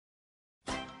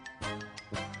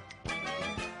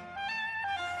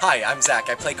Hi, I'm Zach.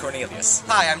 I play Cornelius.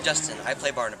 Hi, I'm Justin. I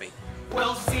play Barnaby.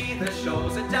 We'll see the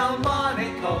shows at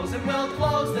Delmonico's and we'll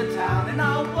close the town in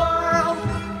our world,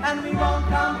 and we won't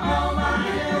come home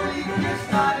until we kiss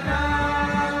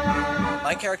goodnight.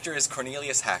 My character is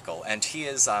Cornelius Hackle, and he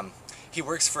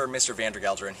works for Mr.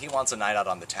 Vandergelder, and he wants a night out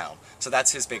on the town. So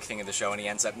that's his big thing in the show, and he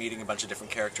ends up meeting a bunch of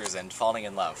different characters and falling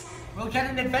in love. We'll get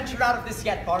an adventure out of this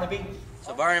yet, Barnaby.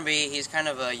 So Barnaby, he's kind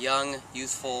of a young,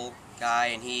 youthful guy,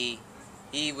 and he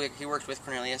worked with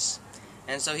Cornelius.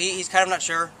 And so he's kind of not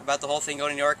sure about the whole thing going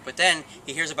to New York, but then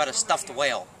he hears about a stuffed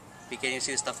whale. Beginning to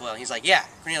see the stuffed whale. He's like, yeah,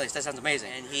 Cornelius, that sounds amazing.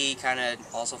 And he kind of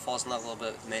also falls in love a little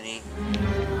bit with Minnie.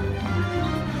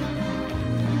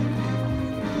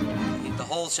 The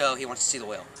whole show, he wants to see the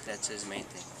whale. That's his main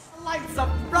thing. Lights of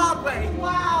Broadway!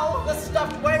 Wow! The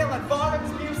stuffed whale at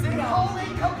Barnum's Museum! Holy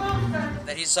caboose!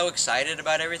 That he's so excited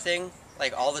about everything,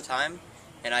 like all the time.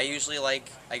 And I usually,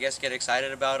 I guess, get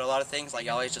excited about a lot of things. Like, he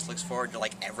always just looks forward to,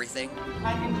 everything.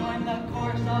 I can join the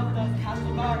chorus of the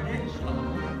Castle Garden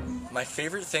show. My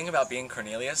favorite thing about being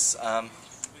Cornelius,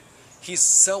 he's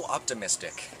so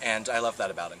optimistic, and I love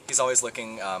that about him. He's always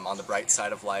looking on the bright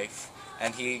side of life,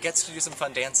 and he gets to do some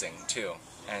fun dancing, too.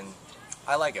 And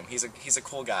I like him. He's a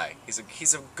cool guy. He's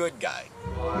a good guy.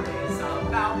 War is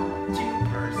about to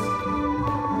burst.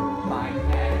 My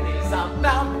head is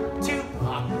about to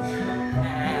pop.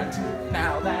 And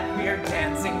now that we're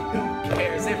dancing, who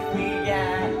cares if we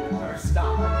ever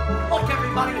stop? Look,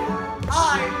 everybody,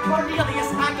 I'm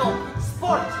Cornelius Hackle,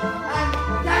 sport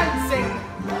and dancing.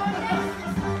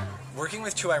 Working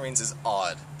with two Irenes is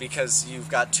odd, because you've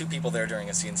got two people there during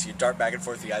a scene, so you dart back and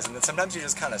forth the eyes, and then sometimes you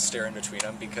just kind of stare in between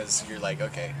them, because you're like,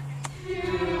 okay.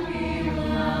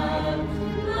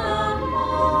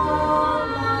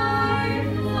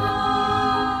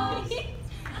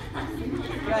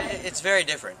 It's very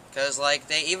different, because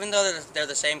even though they're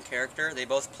the same character, they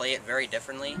both play it very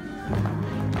differently.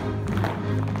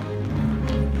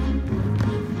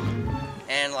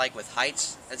 And with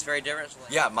heights, that's very different.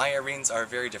 Yeah, my Irenes are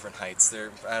very different heights.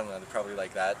 They're, I don't know, they're probably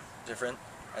like that different,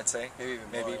 I'd say.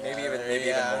 Maybe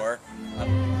even more.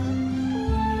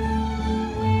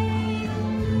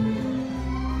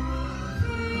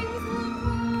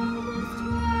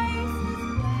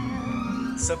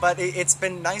 So, but it's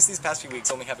been nice these past few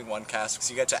weeks only having one cast, because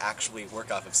you get to actually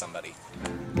work off of somebody.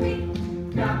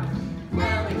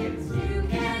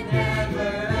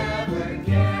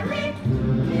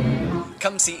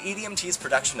 Come see EDMT's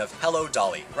production of Hello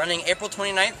Dolly. Running April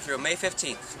 29th through May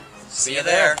 15th. See you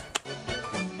there!